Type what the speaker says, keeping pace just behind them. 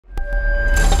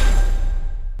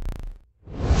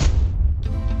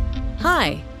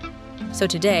Hi! So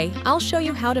today, I'll show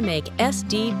you how to make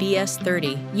SDBS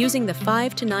 30 using the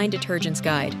 5-to-9 Detergents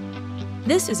Guide.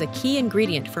 This is a key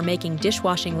ingredient for making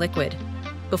dishwashing liquid.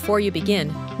 Before you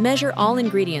begin, measure all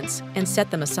ingredients and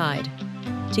set them aside.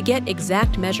 To get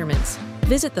exact measurements,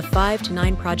 visit the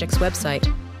 5-to-9 Projects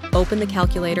website, open the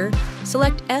calculator,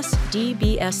 select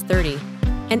SDBS 30,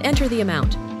 and enter the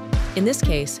amount. In this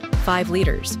case, 5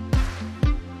 liters.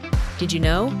 Did you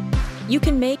know? You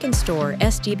can make and store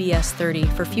SDBS 30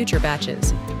 for future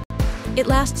batches. It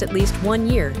lasts at least 1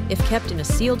 year if kept in a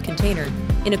sealed container,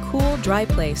 in a cool, dry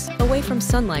place away from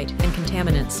sunlight and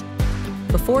contaminants.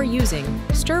 Before using,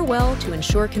 stir well to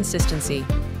ensure consistency.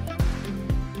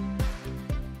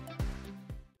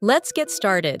 Let's get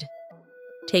started.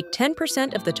 Take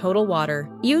 10% of the total water.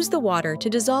 Use the water to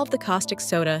dissolve the caustic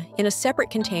soda in a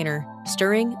separate container,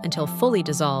 stirring until fully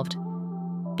dissolved.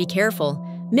 Be careful.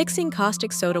 Mixing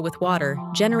caustic soda with water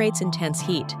generates intense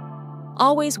heat.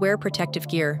 Always wear protective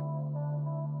gear.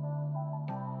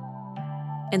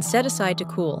 And set aside to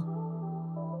cool.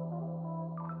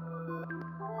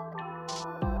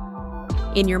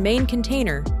 In your main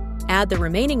container, add the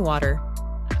remaining water.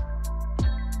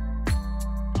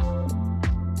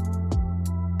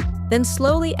 Then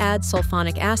slowly add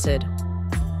sulfonic acid.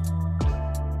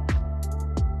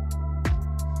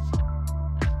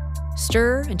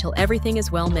 Stir until everything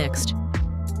is well mixed.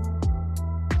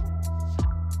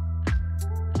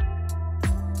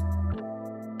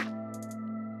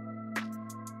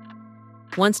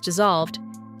 Once dissolved,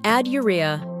 add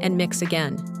urea and mix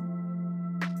again.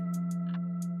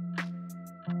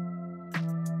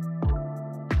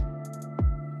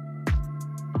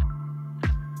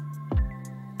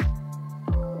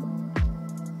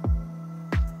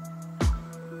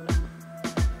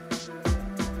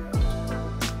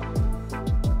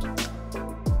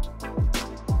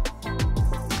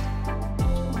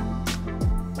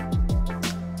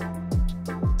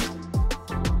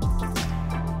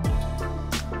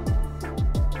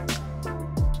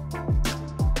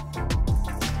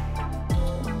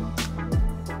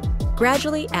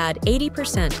 Gradually add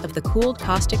 80% of the cooled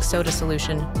caustic soda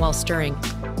solution while stirring.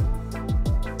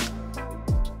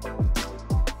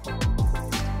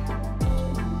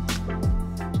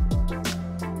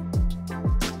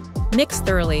 Mix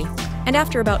thoroughly, and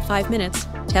after about 5 minutes,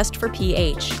 test for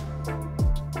pH.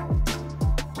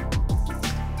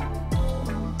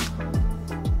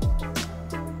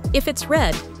 If it's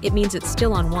red, it means it's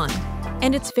still on 1,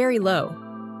 and it's very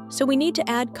low, so we need to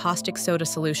add caustic soda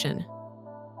solution.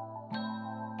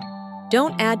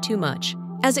 Don't add too much,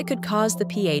 as it could cause the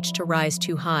pH to rise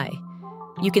too high.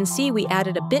 You can see we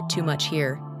added a bit too much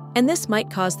here, and this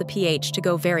might cause the pH to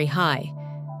go very high.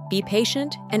 Be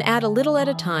patient and add a little at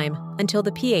a time until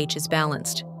the pH is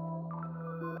balanced.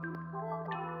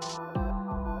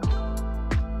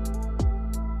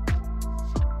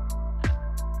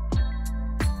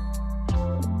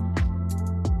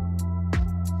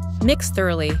 Mix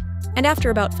thoroughly, and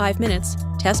after about 5 minutes,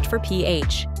 test for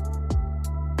pH.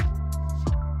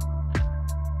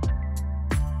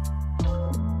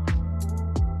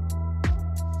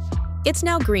 It's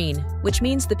now green, which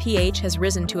means the pH has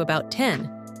risen to about 10.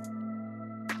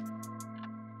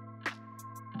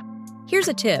 Here's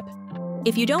a tip.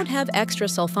 If you don't have extra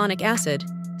sulfonic acid,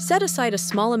 set aside a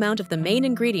small amount of the main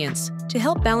ingredients to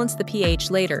help balance the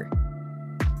pH later.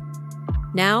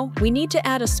 Now, we need to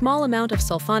add a small amount of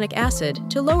sulfonic acid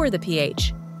to lower the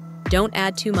pH. Don't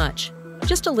add too much,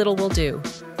 just a little will do.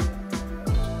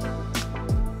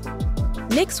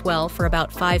 Mix well for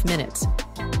about 5 minutes.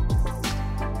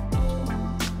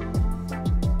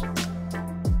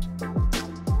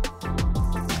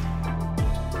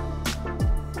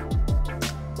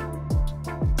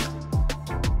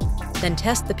 Then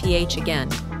test the pH again.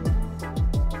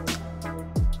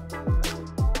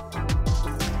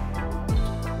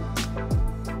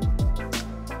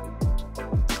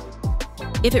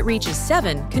 If it reaches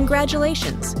 7,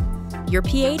 congratulations! Your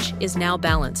pH is now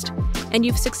balanced, and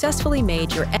you've successfully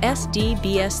made your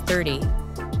SDBS 30.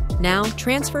 Now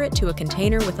transfer it to a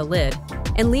container with a lid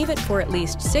and leave it for at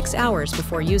least 6 hours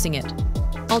before using it.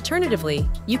 Alternatively,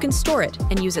 you can store it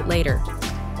and use it later.